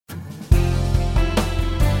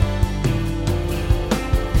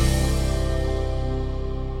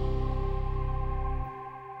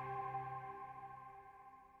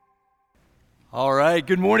All right,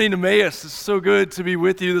 good morning, Emmaus. It's so good to be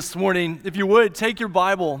with you this morning. If you would, take your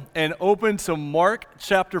Bible and open to Mark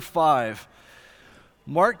chapter 5.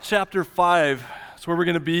 Mark chapter 5 is where we're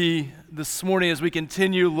going to be this morning as we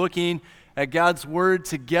continue looking at God's Word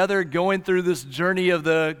together, going through this journey of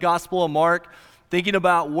the Gospel of Mark, thinking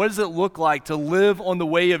about what does it look like to live on the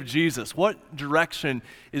way of Jesus? What direction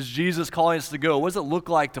is Jesus calling us to go? What does it look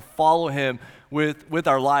like to follow Him with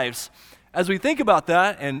our lives? As we think about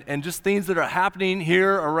that and just things that are happening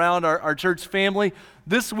here around our church family,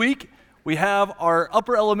 this week we have our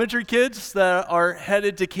upper elementary kids that are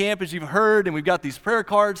headed to camp, as you've heard, and we've got these prayer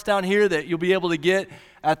cards down here that you'll be able to get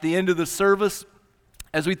at the end of the service.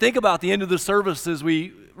 As we think about the end of the service, as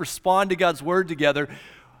we respond to God's Word together,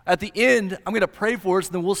 at the end, I'm going to pray for us,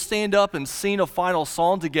 and then we'll stand up and sing a final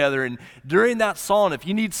song together. And during that song, if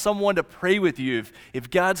you need someone to pray with you, if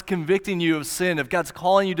God's convicting you of sin, if God's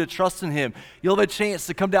calling you to trust in Him, you'll have a chance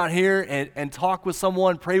to come down here and talk with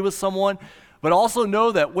someone, pray with someone. But also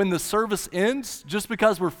know that when the service ends, just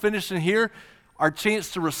because we're finished in here, our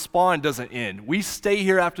chance to respond doesn't end. We stay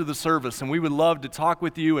here after the service, and we would love to talk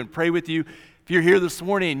with you and pray with you. If you're here this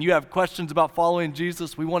morning and you have questions about following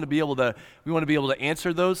Jesus, we want to be able to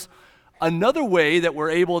answer those. Another way that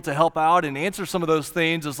we're able to help out and answer some of those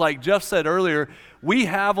things is, like Jeff said earlier, we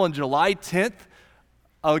have on July 10th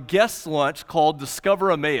a guest lunch called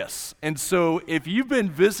Discover Emmaus. And so if you've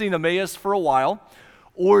been visiting Emmaus for a while,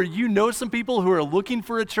 or you know some people who are looking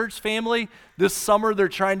for a church family, this summer they're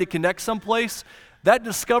trying to connect someplace, that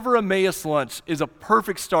Discover Emmaus lunch is a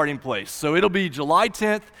perfect starting place. So it'll be July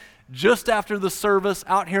 10th, just after the service,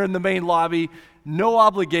 out here in the main lobby. No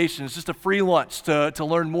obligations, just a free lunch to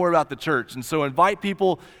learn more about the church. And so invite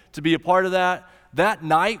people to be a part of that. That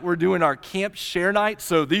night, we're doing our camp share night.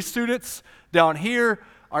 So these students down here,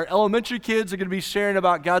 our elementary kids are going to be sharing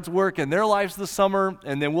about God's work in their lives this summer,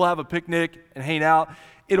 and then we'll have a picnic and hang out.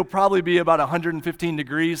 It'll probably be about 115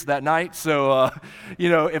 degrees that night. So,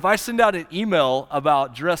 if I send out an email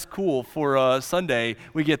about dress cool for Sunday,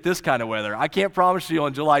 we get this kind of weather. I can't promise you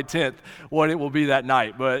on July 10th what it will be that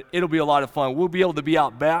night, but it'll be a lot of fun. We'll be able to be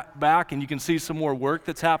out back, and you can see some more work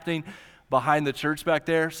that's happening behind the church back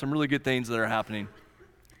there. Some really good things that are happening.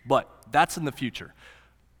 But that's in the future.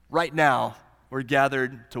 Right now, we're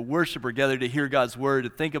gathered to worship, we're gathered to hear God's Word, to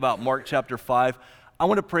think about Mark chapter 5. I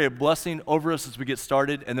want to pray a blessing over us as we get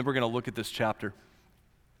started, and then we're going to look at this chapter.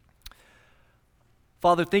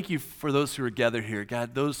 Father, thank you for those who are gathered here.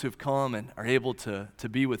 God, those who have come and are able to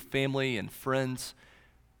be with family and friends.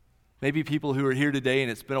 Maybe people who are here today, and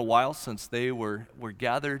it's been a while since they were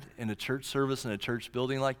gathered in a church service in a church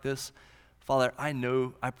building like this. Father,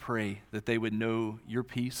 I pray that they would know your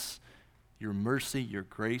peace, your mercy, your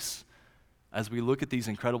grace. As we look at these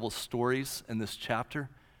incredible stories in this chapter,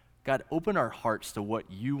 God, open our hearts to what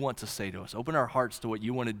you want to say to us. Open our hearts to what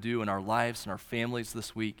you want to do in our lives and our families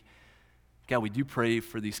this week. God, we do pray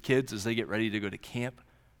for these kids as they get ready to go to camp.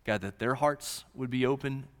 God, that their hearts would be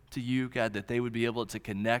open to you. God, that they would be able to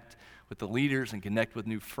connect with the leaders and connect with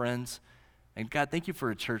new friends. And God, thank you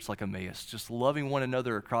for a church like Emmaus, just loving one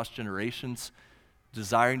another across generations,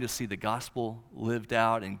 desiring to see the gospel lived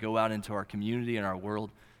out and go out into our community and our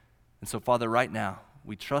world. And so, Father, right now,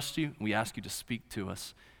 we trust you. We ask you to speak to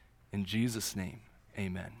us. In Jesus' name,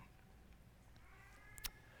 amen.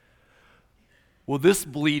 Will this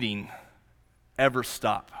bleeding ever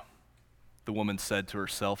stop? The woman said to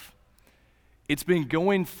herself. It's been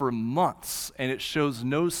going for months, and it shows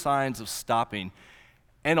no signs of stopping.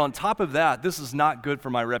 And on top of that, this is not good for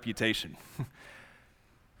my reputation.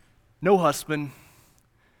 No husband,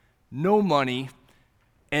 no money,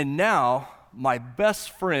 and now my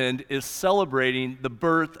best friend is celebrating the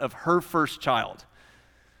birth of her first child.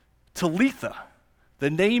 Talitha, the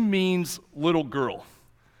name means little girl.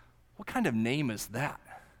 What kind of name is that?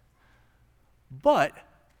 But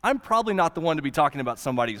I'm probably not the one to be talking about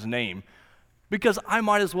somebody's name, because I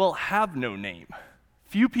might as well have no name.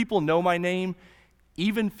 Few people know my name,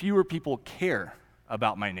 even fewer people care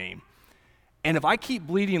about my name. And if I keep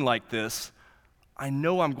bleeding like this, I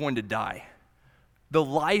know I'm going to die. The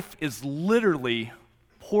life is literally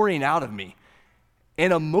pouring out of me.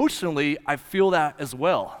 And emotionally, I feel that as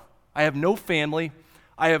well. I have no family.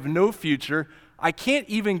 I have no future. I can't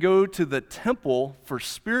even go to the temple for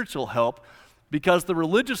spiritual help because the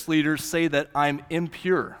religious leaders say that I'm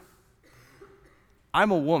impure.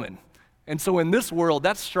 I'm a woman. And so in this world,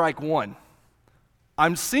 that's strike one.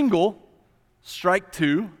 I'm single, strike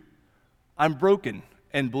two. I'm broken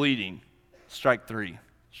and bleeding, strike three,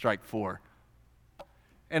 strike four.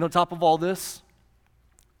 And on top of all this,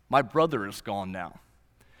 my brother is gone now.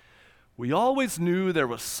 We always knew there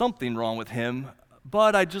was something wrong with him,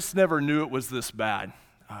 but I just never knew it was this bad.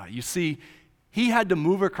 You see, he had to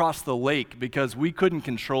move across the lake because we couldn't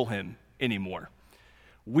control him anymore.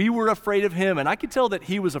 We were afraid of him, and I could tell that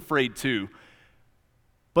he was afraid too.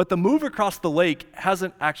 But the move across the lake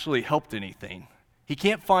hasn't actually helped anything. He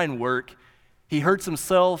can't find work. He hurts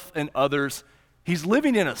himself and others. He's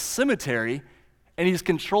living in a cemetery, and he's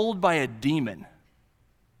controlled by a demon,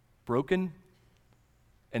 broken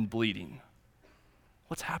and bleeding.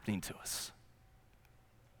 What's happening to us?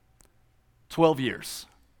 12 years.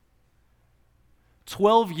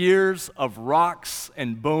 12 years of rocks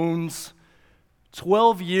and bones,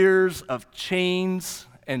 12 years of chains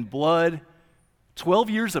and blood, 12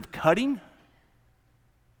 years of cutting,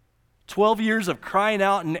 12 years of crying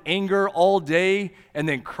out in anger all day and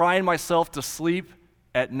then crying myself to sleep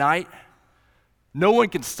at night. No one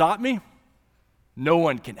can stop me. No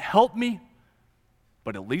one can help me,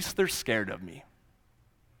 but at least they're scared of me.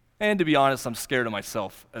 And to be honest, I'm scared of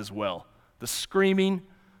myself as well. The screaming,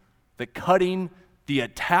 the cutting, the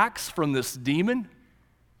attacks from this demon.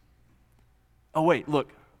 Oh wait,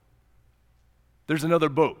 look. There's another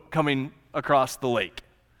boat coming across the lake.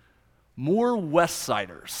 More West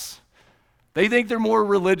Siders. They think they're more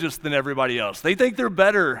religious than everybody else. They think they're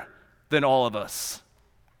better than all of us.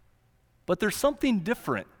 But there's something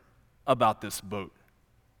different about this boat.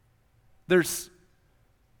 There's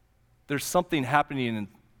something happening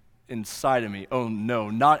inside of me. Oh no,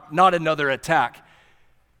 not another attack.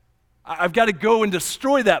 I've got to go and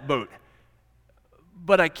destroy that boat.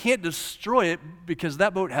 But I can't destroy it because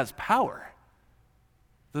that boat has power.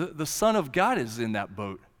 The Son of God is in that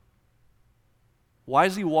boat. Why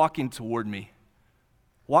is he walking toward me?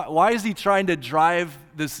 Why is he trying to drive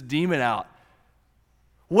this demon out?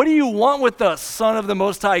 What do you want with us, Son of the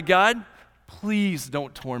Most High God? Please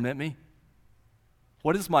don't torment me.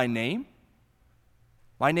 What is my name?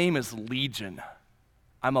 My name is Legion.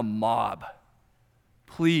 I'm a mob.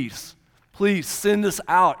 Please send us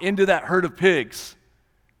out into that herd of pigs.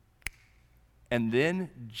 And then,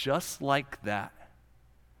 just like that,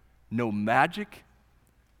 no magic,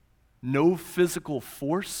 no physical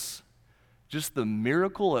force, just the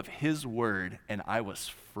miracle of his word, and I was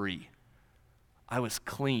free. I was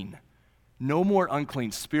clean. No more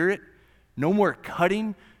unclean spirit, no more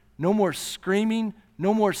cutting, no more screaming,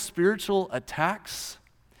 no more spiritual attacks.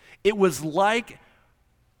 It was like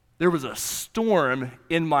there was a storm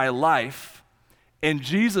in my life, and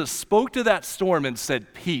Jesus spoke to that storm and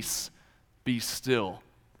said, "Peace, be still."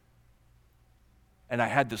 And I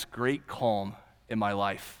had this great calm in my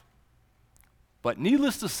life. But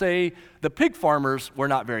needless to say, the pig farmers were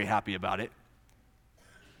not very happy about it.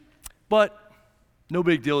 But no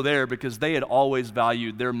big deal there because they had always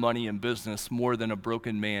valued their money and business more than a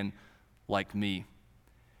broken man like me.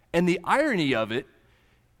 And the irony of it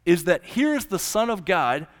is that here's the Son of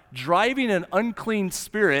God driving an unclean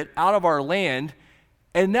spirit out of our land,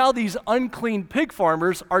 and now these unclean pig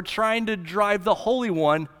farmers are trying to drive the Holy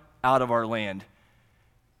One out of our land.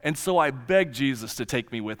 And so I begged Jesus to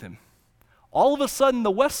take me with him. All of a sudden,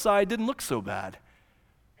 the west side didn't look so bad.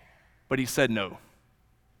 But he said no.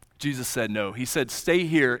 Jesus said no. He said, "Stay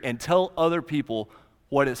here and tell other people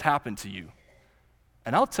what has happened to you."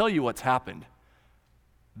 And I'll tell you what's happened.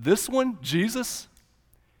 This one, Jesus,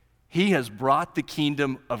 he has brought the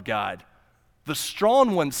kingdom of God. The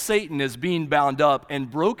strong one, Satan, is being bound up,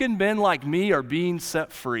 and broken men like me are being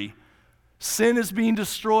set free. Sin is being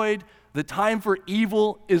destroyed. The time for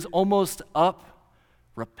evil is almost up.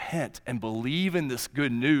 Repent and believe in this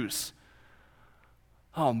good news.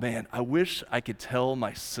 Oh man, I wish I could tell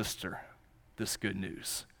my sister this good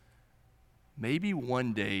news. Maybe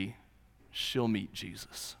one day she'll meet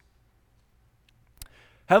Jesus.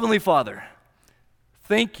 Heavenly Father,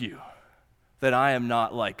 thank you that I am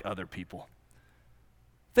not like other people.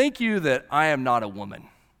 Thank you that I am not a woman.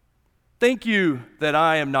 Thank you that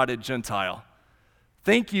I am not a Gentile.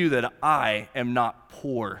 Thank you that I am not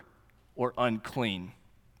poor or unclean.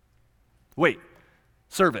 Wait,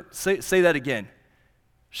 servant, say that again.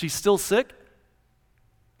 She's still sick?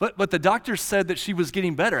 But the doctor said that she was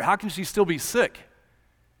getting better. How can she still be sick?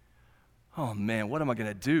 Oh man, what am I going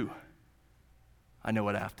to do? I know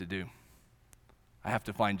what I have to do. I have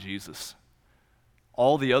to find Jesus.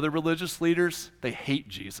 All the other religious leaders, they hate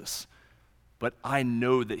Jesus. But I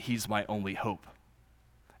know that he's my only hope.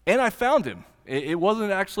 And I found him. It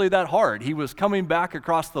wasn't actually that hard. He was coming back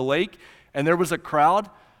across the lake, and there was a crowd.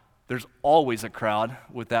 There's always a crowd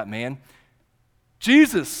with that man.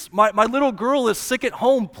 "Jesus, my little girl is sick at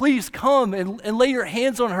home. Please come and lay your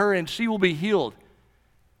hands on her, and she will be healed."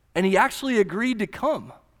 And he actually agreed to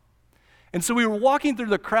come. And so we were walking through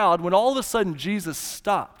the crowd when all of a sudden Jesus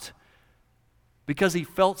stopped. because he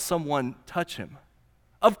felt someone touch him.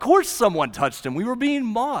 Of course someone touched him. We were being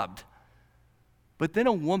mobbed. But then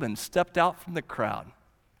a woman stepped out from the crowd,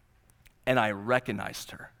 and I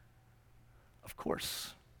recognized her. Of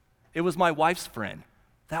course. It was my wife's friend.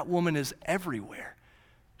 That woman is everywhere.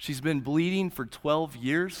 She's been bleeding for 12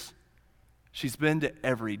 years. She's been to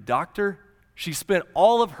every doctor. She spent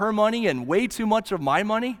all of her money and way too much of my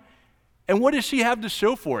money. And what does she have to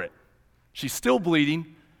show for it? She's still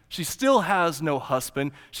bleeding. She still has no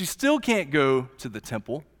husband. She still can't go to the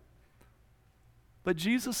temple. But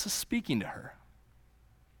Jesus is speaking to her.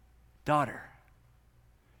 Daughter,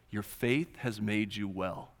 your faith has made you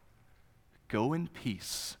well. Go in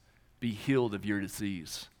peace. Be healed of your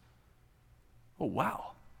disease. Oh,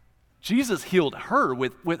 wow. Jesus healed her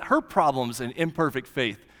with her problems and imperfect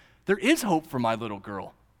faith. There is hope for my little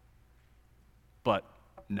girl. But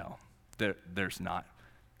no, there's not.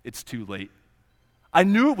 It's too late. I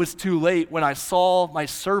knew it was too late when I saw my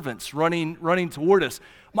servants running toward us.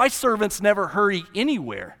 My servants never hurry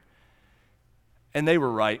anywhere. And they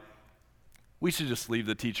were right. We should just leave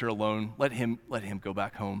the teacher alone. Let him go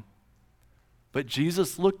back home. But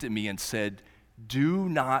Jesus looked at me and said, do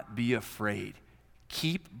not be afraid.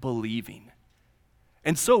 Keep believing.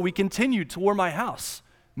 And so we continued toward my house.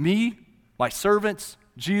 Me, my servants,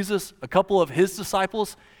 Jesus, a couple of his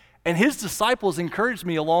disciples, and his disciples encouraged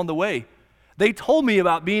me along the way. They told me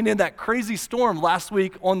about being in that crazy storm last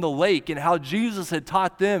week on the lake and how Jesus had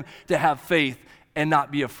taught them to have faith and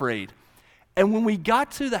not be afraid. And when we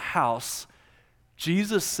got to the house,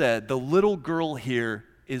 Jesus said, the little girl here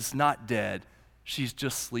is not dead. She's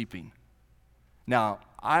just sleeping. Now,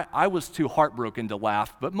 I was too heartbroken to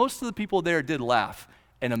laugh, but most of the people there did laugh.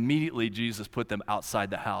 And immediately Jesus put them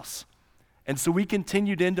outside the house. And so we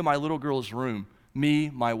continued into my little girl's room.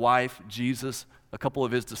 Me, my wife, Jesus, a couple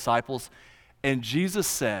of his disciples. And Jesus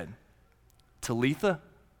said, Talitha,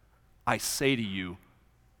 I say to you,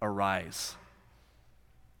 arise.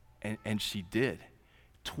 And she did.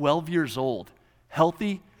 12 years old,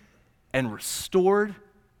 healthy and restored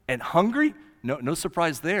and hungry. No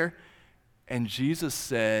surprise there. And Jesus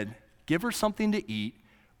said, give her something to eat,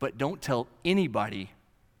 but don't tell anybody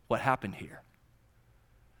what happened here.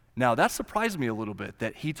 Now, that surprised me a little bit,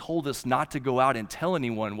 that he told us not to go out and tell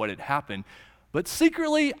anyone what had happened. But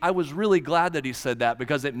secretly, I was really glad that he said that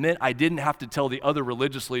because it meant I didn't have to tell the other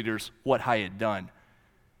religious leaders what I had done.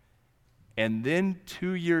 And then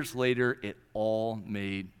 2 years later, it all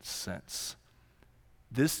made sense.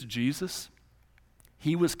 This Jesus,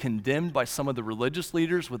 he was condemned by some of the religious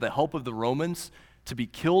leaders with the help of the Romans to be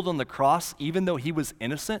killed on the cross, even though he was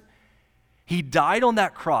innocent. He died on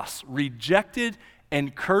that cross, rejected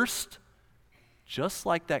and cursed, just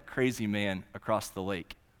like that crazy man across the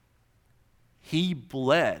lake. He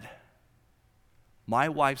bled. My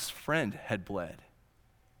wife's friend had bled.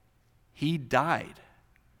 He died.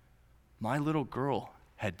 My little girl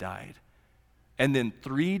had died. And then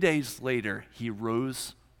 3 days later, he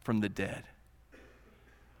rose from the dead.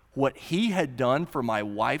 What he had done for my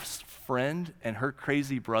wife's friend and her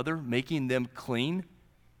crazy brother, making them clean,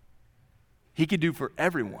 he could do for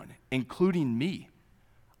everyone, including me.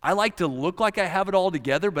 I like to look like I have it all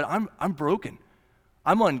together, but I'm broken.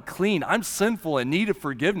 I'm unclean. I'm sinful and need of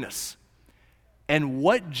forgiveness. And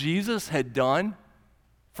what Jesus had done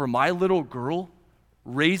for my little girl,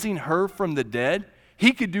 raising her from the dead,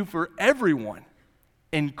 he could do for everyone,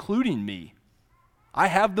 including me. I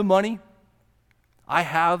have the money. I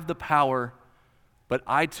have the power, but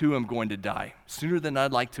I too am going to die sooner than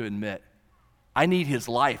I'd like to admit. I need his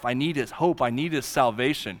life. I need his hope. I need his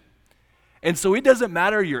salvation. And so it doesn't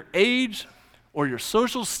matter your age or your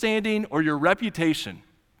social standing or your reputation.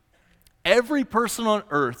 Every person on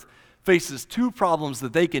earth faces two problems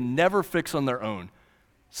that they can never fix on their own: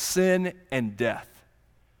 sin and death.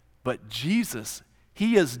 But Jesus,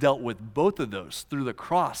 he has dealt with both of those through the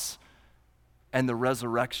cross and the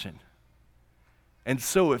resurrection. And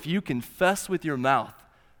so if you confess with your mouth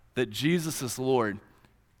that Jesus is Lord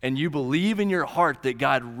and you believe in your heart that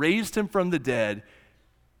God raised him from the dead,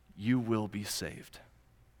 you will be saved.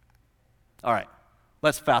 All right,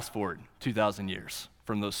 let's fast forward 2,000 years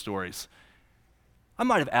from those stories. I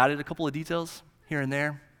might have added a couple of details here and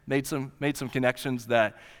there, made some connections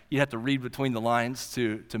that you have to read between the lines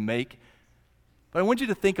to make. But I want you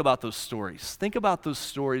to think about those stories. Think about those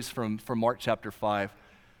stories from Mark chapter 5.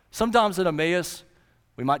 Sometimes at Emmaus,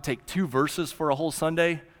 we might take 2 verses for a whole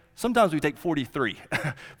Sunday. Sometimes we take 43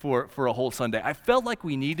 for a whole Sunday. I felt like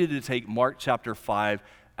we needed to take Mark chapter 5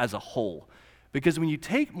 as a whole. Because when you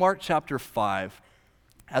take Mark chapter 5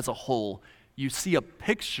 as a whole, you see a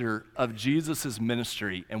picture of Jesus'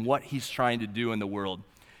 ministry and what he's trying to do in the world.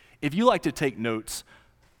 If you like to take notes,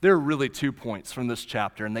 there are really 2 points from this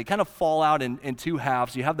chapter, and they kind of fall out in two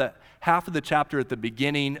halves. You have the half of the chapter at the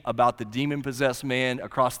beginning about the demon-possessed man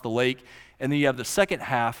across the lake, and then you have the second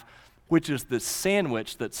half, which is the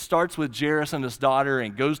sandwich that starts with Jairus and his daughter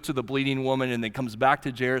and goes to the bleeding woman and then comes back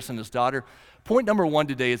to Jairus and his daughter. Point number 1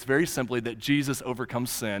 today is very simply that Jesus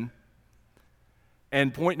overcomes sin.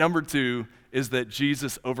 And point number 2 is that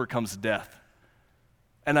Jesus overcomes death.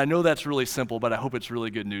 And I know that's really simple, but I hope it's really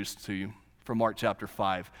good news to you from Mark chapter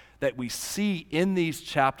 5, that we see in these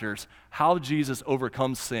chapters how Jesus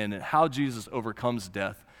overcomes sin and how Jesus overcomes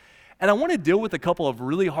death. And I want to deal with a couple of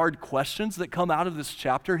really hard questions that come out of this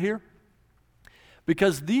chapter here,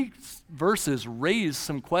 because these verses raise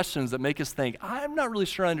some questions that make us think, I'm not really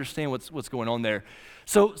sure I understand what's going on there.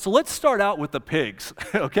 So let's start out with the pigs,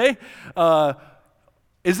 okay?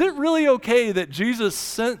 Is it really okay that Jesus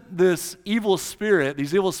sent this evil spirit,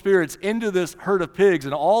 these evil spirits, into this herd of pigs,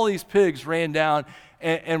 and all these pigs ran down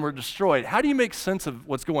and were destroyed? How do you make sense of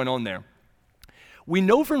what's going on there? We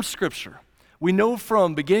know from Scripture, we know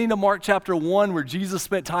from beginning of Mark chapter 1 where Jesus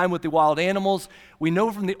spent time with the wild animals, we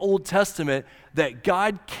know from the Old Testament that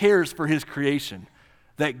God cares for his creation,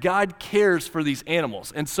 that God cares for these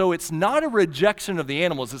animals. And so it's not a rejection of the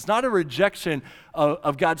animals, it's not a rejection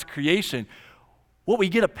of God's creation. What we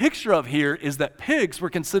get a picture of here is that pigs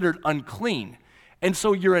were considered unclean. And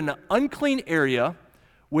so you're in an unclean area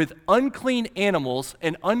with unclean animals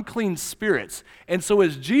and unclean spirits. And so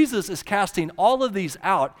as Jesus is casting all of these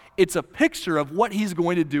out, it's a picture of what he's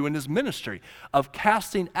going to do in his ministry, of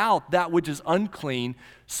casting out that which is unclean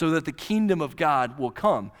so that the kingdom of God will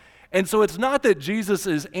come. And so it's not that Jesus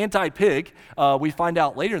is anti-pig. We find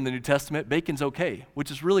out later in the New Testament, bacon's okay, which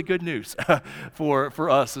is really good news for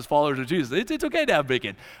us as followers of Jesus. It's okay to have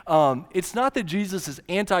bacon. It's not that Jesus is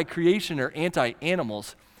anti-creation or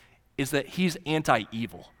anti-animals. It's that he's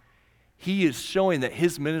anti-evil. He is showing that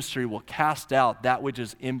his ministry will cast out that which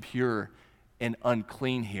is impure and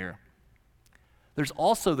unclean here. There's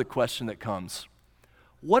also the question that comes,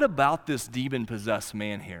 what about this demon-possessed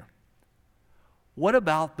man here? What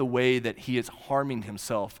about the way that he is harming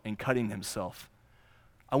himself and cutting himself?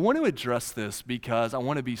 I want to address this because I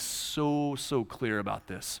want to be so clear about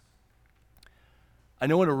this. I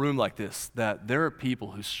know in a room like this that there are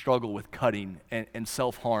people who struggle with cutting and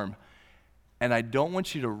self-harm, and I don't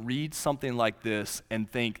want you to read something like this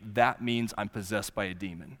and think that means I'm possessed by a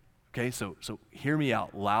demon. Okay, so hear me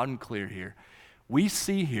out loud and clear here. We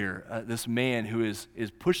see here this man who is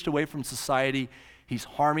pushed away from society. He's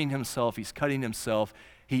harming himself, he's cutting himself,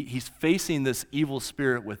 he's facing this evil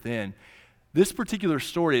spirit within. This particular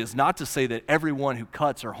story is not to say that everyone who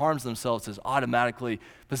cuts or harms themselves is automatically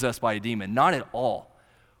possessed by a demon, not at all.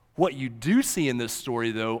 What you do see in this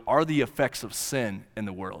story, though, are the effects of sin in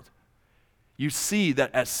the world. You see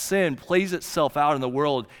that as sin plays itself out in the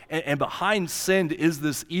world, and behind sin is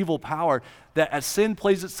this evil power, that as sin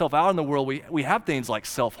plays itself out in the world, we have things like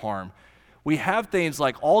self-harm. We have things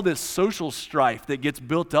like all this social strife that gets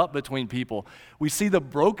built up between people. We see the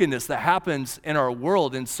brokenness that happens in our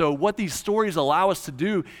world. And so what these stories allow us to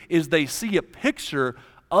do is they see a picture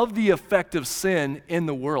of the effect of sin in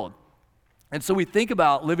the world. And so we think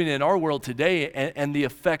about living in our world today and the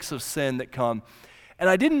effects of sin that come. And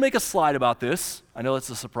I didn't make a slide about this. I know it's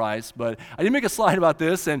a surprise, but I didn't make a slide about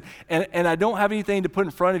this, and I don't have anything to put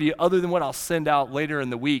in front of you other than what I'll send out later in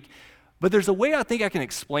the week. But there's a way I think I can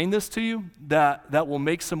explain this to you that will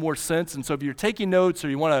make some more sense. And so if you're taking notes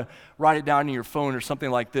or you want to write it down in your phone or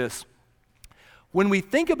something like this, when we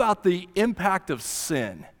think about the impact of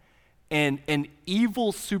sin and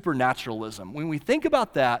evil supernaturalism, when we think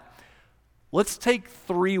about that, let's take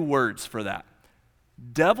 3 words for that: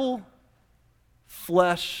 devil,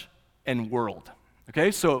 flesh, and world.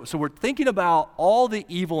 Okay, so we're thinking about all the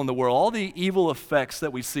evil in the world, all the evil effects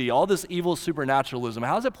that we see, all this evil supernaturalism.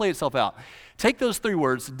 How does it play itself out? Take those 3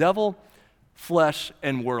 words, devil, flesh,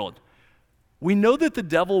 and world. We know that the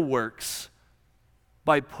devil works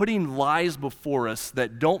by putting lies before us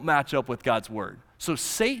that don't match up with God's word. So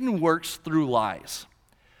Satan works through lies.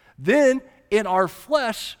 Then in our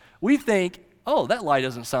flesh, we think, oh, that lie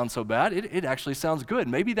doesn't sound so bad. It actually sounds good.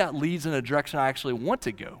 Maybe that leads in a direction I actually want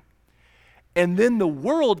to go. And then the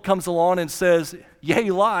world comes along and says,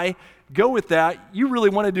 yay, lie, go with that. You really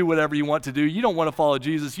want to do whatever you want to do. You don't want to follow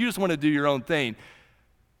Jesus. You just want to do your own thing.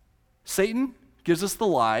 Satan gives us the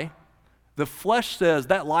lie. The flesh says,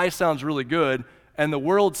 that lie sounds really good. And the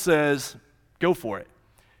world says, go for it.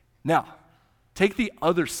 Now, take the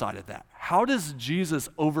other side of that. How does Jesus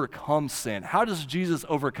overcome sin? How does Jesus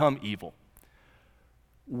overcome evil?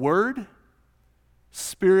 Word,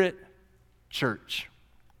 Spirit, church.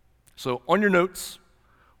 So on your notes,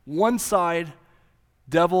 One side,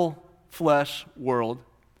 devil, flesh, world.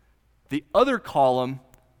 The other column,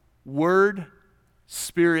 word,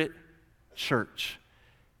 spirit, church.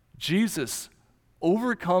 Jesus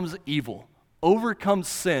overcomes evil, overcomes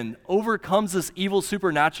sin, overcomes this evil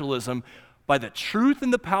supernaturalism by the truth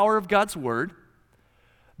and the power of God's word,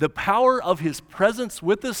 the power of his presence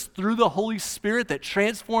with us through the Holy Spirit that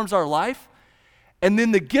transforms our life, and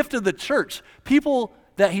then the gift of the church, people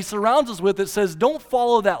that he surrounds us with that says, don't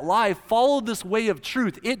follow that life, follow this way of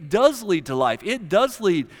truth. It does lead to life. It does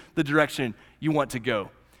lead the direction you want to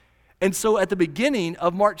go. And so at the beginning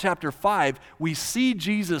of Mark chapter 5, we see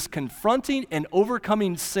Jesus confronting and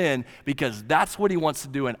overcoming sin because that's what he wants to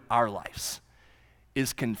do in our lives,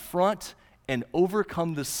 is confront and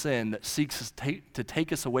overcome the sin that seeks to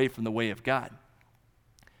take us away from the way of God.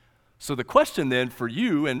 So the question then for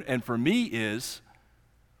you and for me is,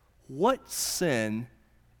 what sin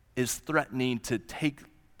is threatening to take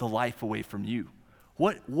the life away from you?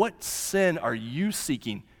 What sin are you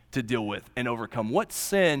seeking to deal with and overcome? What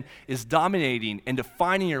sin is dominating and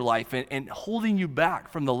defining your life and holding you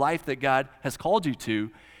back from the life that God has called you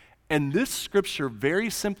to? And this scripture very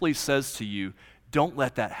simply says to you, don't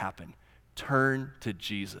let that happen. Turn to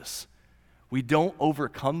Jesus. We don't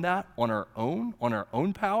overcome that on our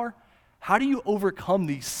own power. How do you overcome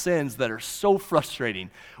these sins that are so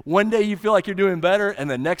frustrating? One day you feel like you're doing better, and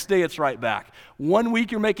the next day it's right back. One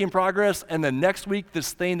week you're making progress, and the next week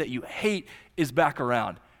this thing that you hate is back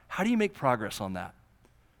around. How do you make progress on that?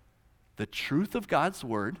 The truth of God's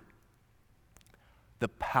word, the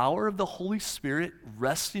power of the Holy Spirit,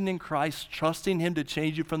 resting in Christ, trusting him to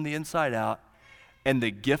change you from the inside out, and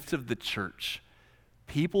the gift of the church.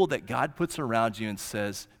 People that God puts around you and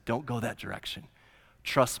says, don't go that direction.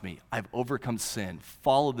 Trust me, I've overcome sin.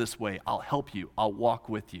 Follow this way. I'll help you. I'll walk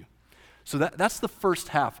with you. So that's the first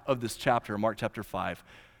half of this chapter, Mark chapter 5.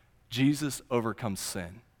 Jesus overcomes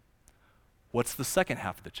sin. What's the second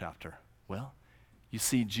half of the chapter? Well, you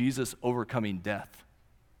see Jesus overcoming death.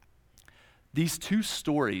 These two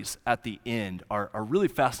stories at the end are really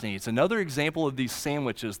fascinating. It's another example of these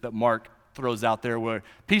sandwiches that Mark throws out there where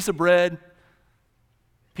piece of bread,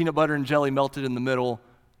 peanut butter and jelly melted in the middle,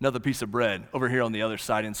 another piece of bread over here on the other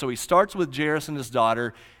side. And so he starts with Jairus and his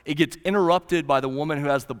daughter. It gets interrupted by the woman who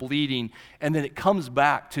has the bleeding, and then it comes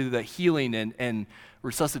back to the healing and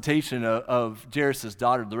resuscitation of Jairus'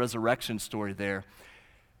 daughter, the resurrection story there.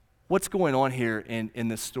 What's going on here in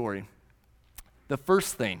this story? The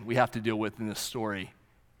first thing we have to deal with in this story,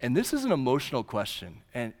 and this is an emotional question,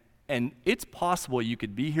 and it's possible you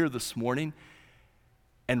could be here this morning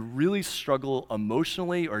and really struggle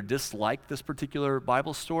emotionally or dislike this particular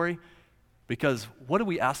Bible story, because what do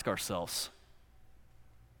we ask ourselves?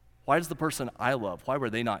 Why does the person I love, why were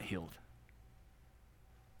they not healed?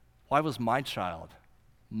 Why was my child,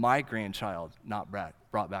 my grandchild, not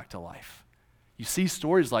brought back to life? You see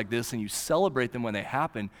stories like this and you celebrate them when they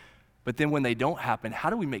happen, but then when they don't happen, how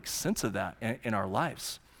do we make sense of that in our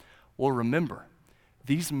lives? Well, remember,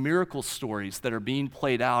 these miracle stories that are being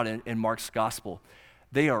played out in Mark's gospel,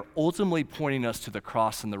 they are ultimately pointing us to the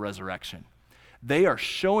cross and the resurrection. They are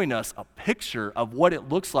showing us a picture of what it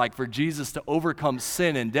looks like for Jesus to overcome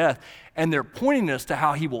sin and death, and they're pointing us to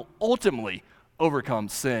how he will ultimately overcome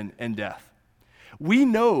sin and death. We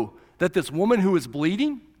know that this woman who is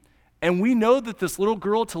bleeding, and we know that this little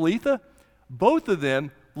girl, Talitha, both of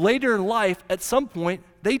them, later in life, at some point,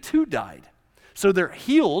 they too died. So they're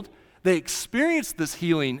healed, they experience this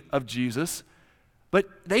healing of Jesus, but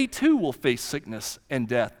they too will face sickness and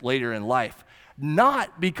death later in life.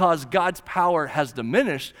 Not because God's power has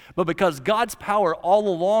diminished, but because God's power all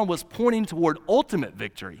along was pointing toward ultimate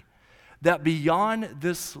victory. That beyond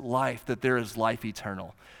this life, that there is life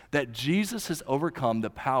eternal. That Jesus has overcome the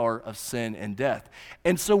power of sin and death.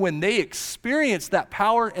 And so when they experience that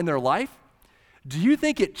power in their life, do you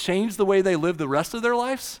think it changed the way they lived the rest of their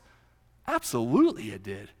lives? Absolutely it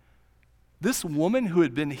did. This woman who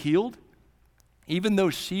had been healed, even though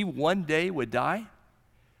she one day would die,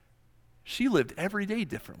 she lived every day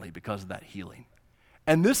differently because of that healing.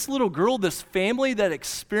 And this little girl, this family that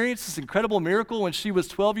experienced this incredible miracle when she was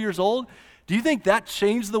 12 years old, do you think that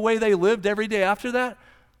changed the way they lived every day after that?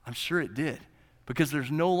 I'm sure it did, because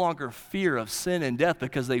there's no longer fear of sin and death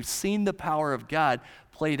because they've seen the power of God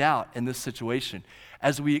played out in this situation.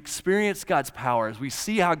 As we experience God's power, as we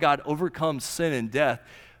see how God overcomes sin and death,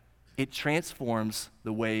 it transforms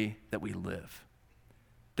the way that we live.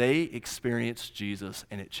 They experienced Jesus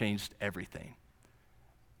and it changed everything.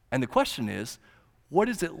 And the question is, what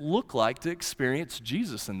does it look like to experience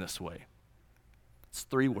Jesus in this way? It's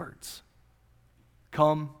 3 words.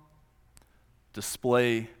 Come,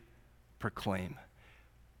 display, proclaim.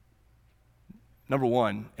 Number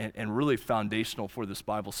one, and really foundational for this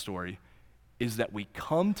Bible story, is that we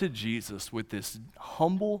come to Jesus with this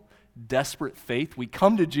humble, desperate faith. We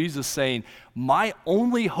come to Jesus saying, my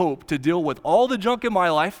only hope to deal with all the junk in my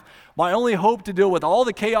life, my only hope to deal with all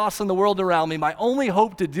the chaos in the world around me, my only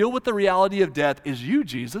hope to deal with the reality of death is you,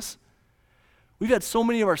 Jesus. We've had so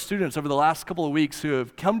many of our students over the last couple of weeks who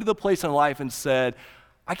have come to the place in life and said,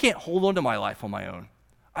 I can't hold on to my life on my own.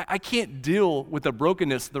 I can't deal with the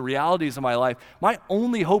brokenness, the realities of my life. My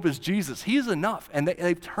only hope is Jesus. He is enough. And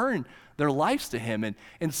they've turned their lives to him.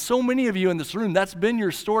 And so many of you in this room, that's been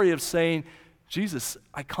your story of saying, Jesus,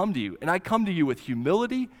 I come to you. And I come to you with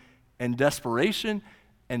humility and desperation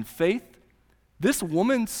and faith. This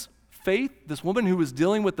woman's faith, this woman who was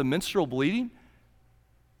dealing with the menstrual bleeding,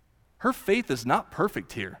 her faith is not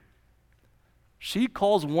perfect here. She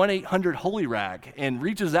calls 1-800-HOLY-RAG and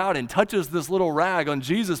reaches out and touches this little rag on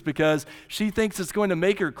Jesus because she thinks it's going to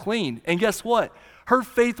make her clean. And guess what? Her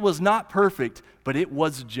faith was not perfect, but it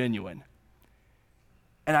was genuine.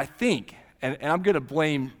 And I think, and I'm going to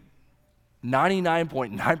blame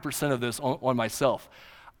 99.9% of this on myself,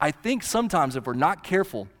 I think sometimes if we're not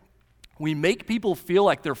careful, we make people feel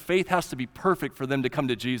like their faith has to be perfect for them to come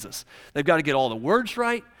to Jesus. They've got to get all the words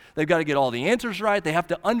right. They've got to get all the answers right. They have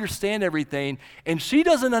to understand everything. And she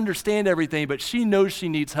doesn't understand everything, but she knows she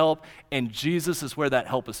needs help, and Jesus is where that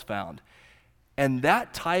help is found. And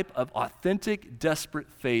that type of authentic,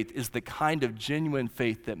 desperate faith is the kind of genuine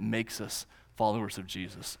faith that makes us followers of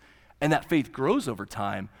Jesus. And that faith grows over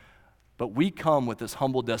time, but we come with this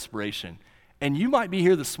humble desperation. And you might be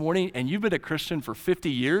here this morning, and you've been a Christian for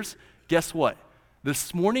 50 years. Guess what?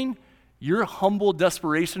 This morning, your humble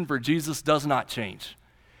desperation for Jesus does not change.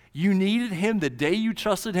 You needed him the day you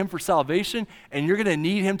trusted him for salvation, and you're going to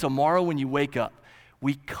need him tomorrow when you wake up.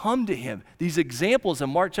 We come to him. These examples in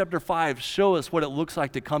Mark chapter 5 show us what it looks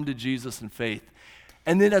like to come to Jesus in faith.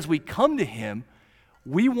 And then as we come to him,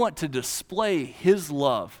 we want to display his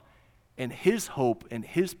love and his hope and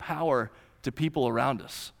his power to people around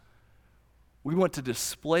us. We want to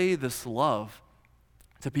display this love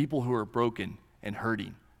to people who are broken and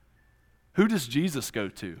hurting. Who does Jesus go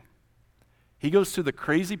to? He goes to the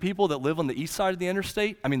crazy people that live on the east side of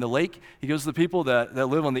the lake. He goes to the people that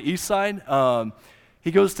live on the east side.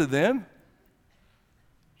 He goes to them.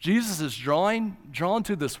 Jesus is drawn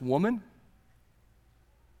to this woman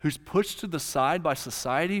who's pushed to the side by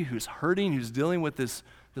society, who's hurting, who's dealing with this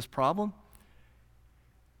problem.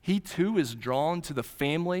 He too is drawn to the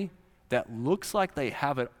family that looks like they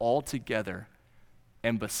have it all together,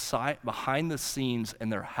 and behind the scenes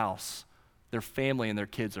in their house, their family and their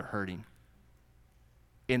kids are hurting.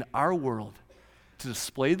 In our world, to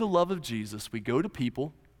display the love of Jesus, we go to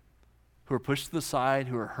people who are pushed to the side,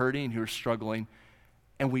 who are hurting, who are struggling,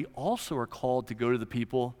 and we also are called to go to the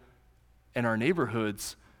people in our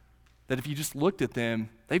neighborhoods that if you just looked at them,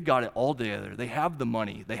 they've got it all together. They have the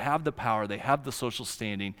money, they have the power, they have the social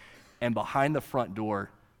standing, and behind the front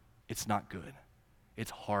door, it's not good.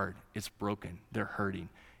 It's hard, it's broken, they're hurting.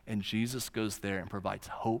 And Jesus goes there and provides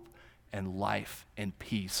hope and life and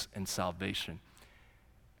peace and salvation.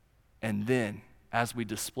 And then, as we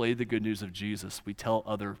display the good news of Jesus, we tell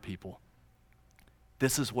other people,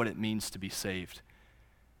 this is what it means to be saved.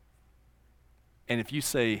 And if you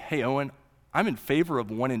say, hey, Owen, I'm in favor of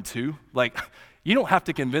 1 and 2, like, you don't have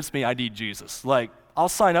to convince me I need Jesus. Like, I'll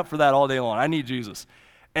sign up for that all day long. I need Jesus.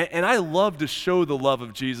 And I love to show the love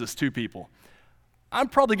of Jesus to people. I'm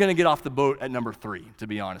probably going to get off the boat at number 3, to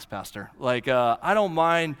be honest, Pastor. Like, I don't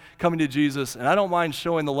mind coming to Jesus, and I don't mind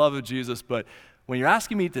showing the love of Jesus, but when you're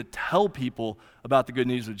asking me to tell people about the good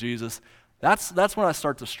news of Jesus, that's when I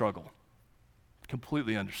start to struggle.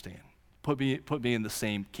 Completely understand. Put me in the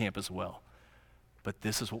same camp as well. But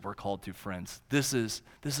this is what we're called to, friends. This is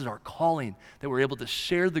our calling, that we're able to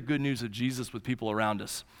share the good news of Jesus with people around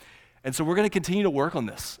us. And so we're going to continue to work on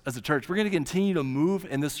this as a church. We're going to continue to move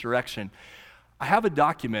in this direction. I have a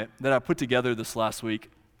document that I put together this last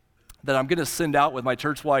week that I'm going to send out with my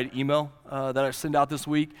church-wide email that I send out this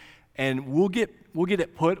week. And we'll get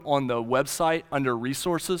it put on the website under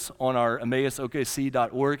resources on our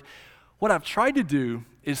emmausokc.org. What I've tried to do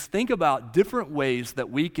is think about different ways that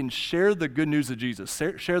we can share the good news of Jesus,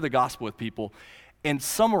 share the gospel with people, and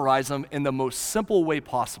summarize them in the most simple way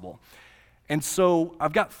possible. And so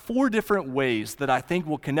I've got 4 different ways that I think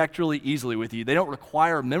will connect really easily with you. They don't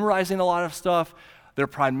require memorizing a lot of stuff. They're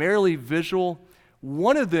primarily visual.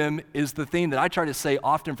 One of them is the thing that I try to say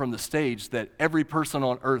often from the stage, that every person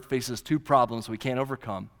on earth faces 2 problems we can't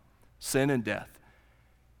overcome, sin and death.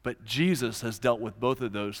 But Jesus has dealt with both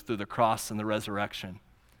of those through the cross and the resurrection.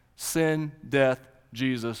 Sin, death,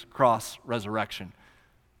 Jesus, cross, resurrection.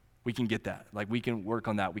 we can get that. Like, we can work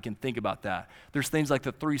on that. We can think about that. There's things like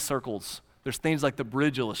the 3 circles. There's things like the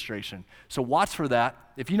bridge illustration. So watch for that.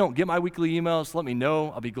 If you don't get my weekly emails, let me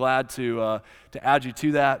know. I'll be glad to add you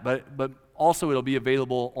to that. But also it'll be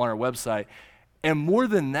available on our website. And more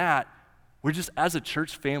than that, we're just, as a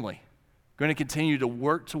church family, going to continue to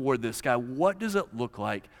work toward this. God, what does it look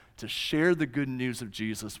like to share the good news of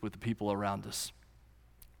Jesus with the people around us?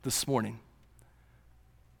 This morning,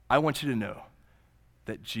 I want you to know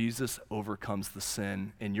that Jesus overcomes the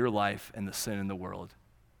sin in your life and the sin in the world.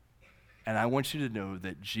 And I want you to know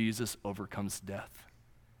that Jesus overcomes death.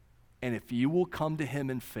 And if you will come to him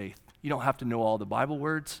in faith, you don't have to know all the Bible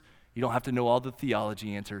words, you don't have to know all the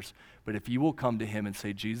theology answers, but if you will come to him and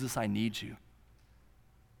say, Jesus, I need you,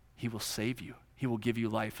 he will save you. He will give you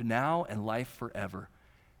life now and life forever.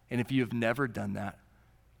 And if you have never done that,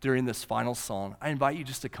 during this final song, I invite you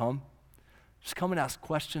just to come. Just come and ask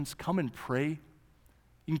questions. Come and pray.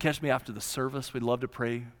 You can catch me after the service. We'd love to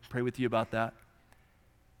pray with you about that.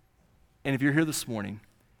 And if you're here this morning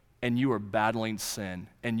and you are battling sin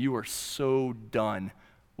and you are so done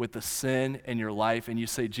with the sin in your life and you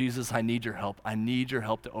say, Jesus, I need your help. I need your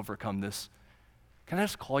help to overcome this. Can I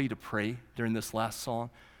just call you to pray during this last song?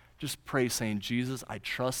 Just pray saying, Jesus, I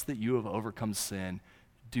trust that you have overcome sin.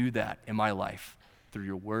 Do that in my life through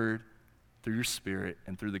your word, through your spirit,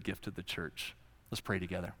 and through the gift of the church. Let's pray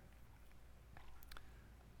together.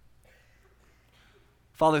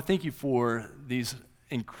 Father, thank you for these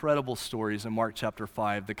incredible stories in Mark chapter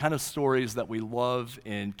 5, the kind of stories that we love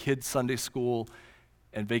in kids' Sunday school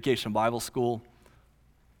and vacation Bible school.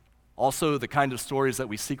 Also, the kind of stories that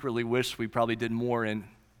we secretly wish we probably did more in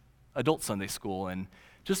adult Sunday school, and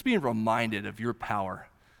just being reminded of your power,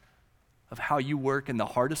 of how you work in the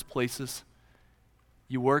hardest places.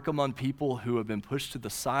 You work among people who have been pushed to the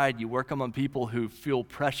side. You work among people who feel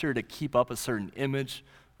pressure to keep up a certain image,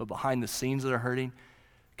 but behind the scenes that are hurting.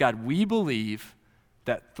 God, we believe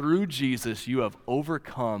that through Jesus you have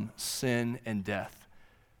overcome sin and death.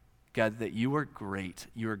 God, that you are great.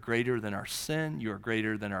 You are greater than our sin. You are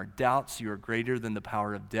greater than our doubts. You are greater than the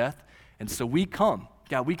power of death. And so we come,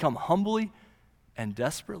 God, we come humbly and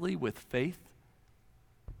desperately with faith.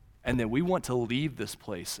 And then we want to leave this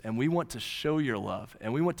place, and we want to show your love,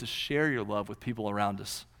 and we want to share your love with people around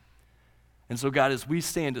us. And so, God, as we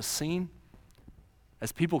stand to sing,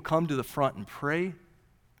 as people come to the front and pray,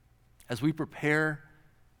 as we prepare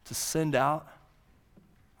to send out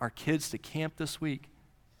our kids to camp this week,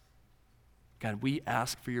 God, we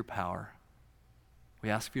ask for your power.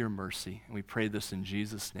 We ask for your mercy, and we pray this in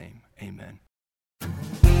Jesus' name. Amen.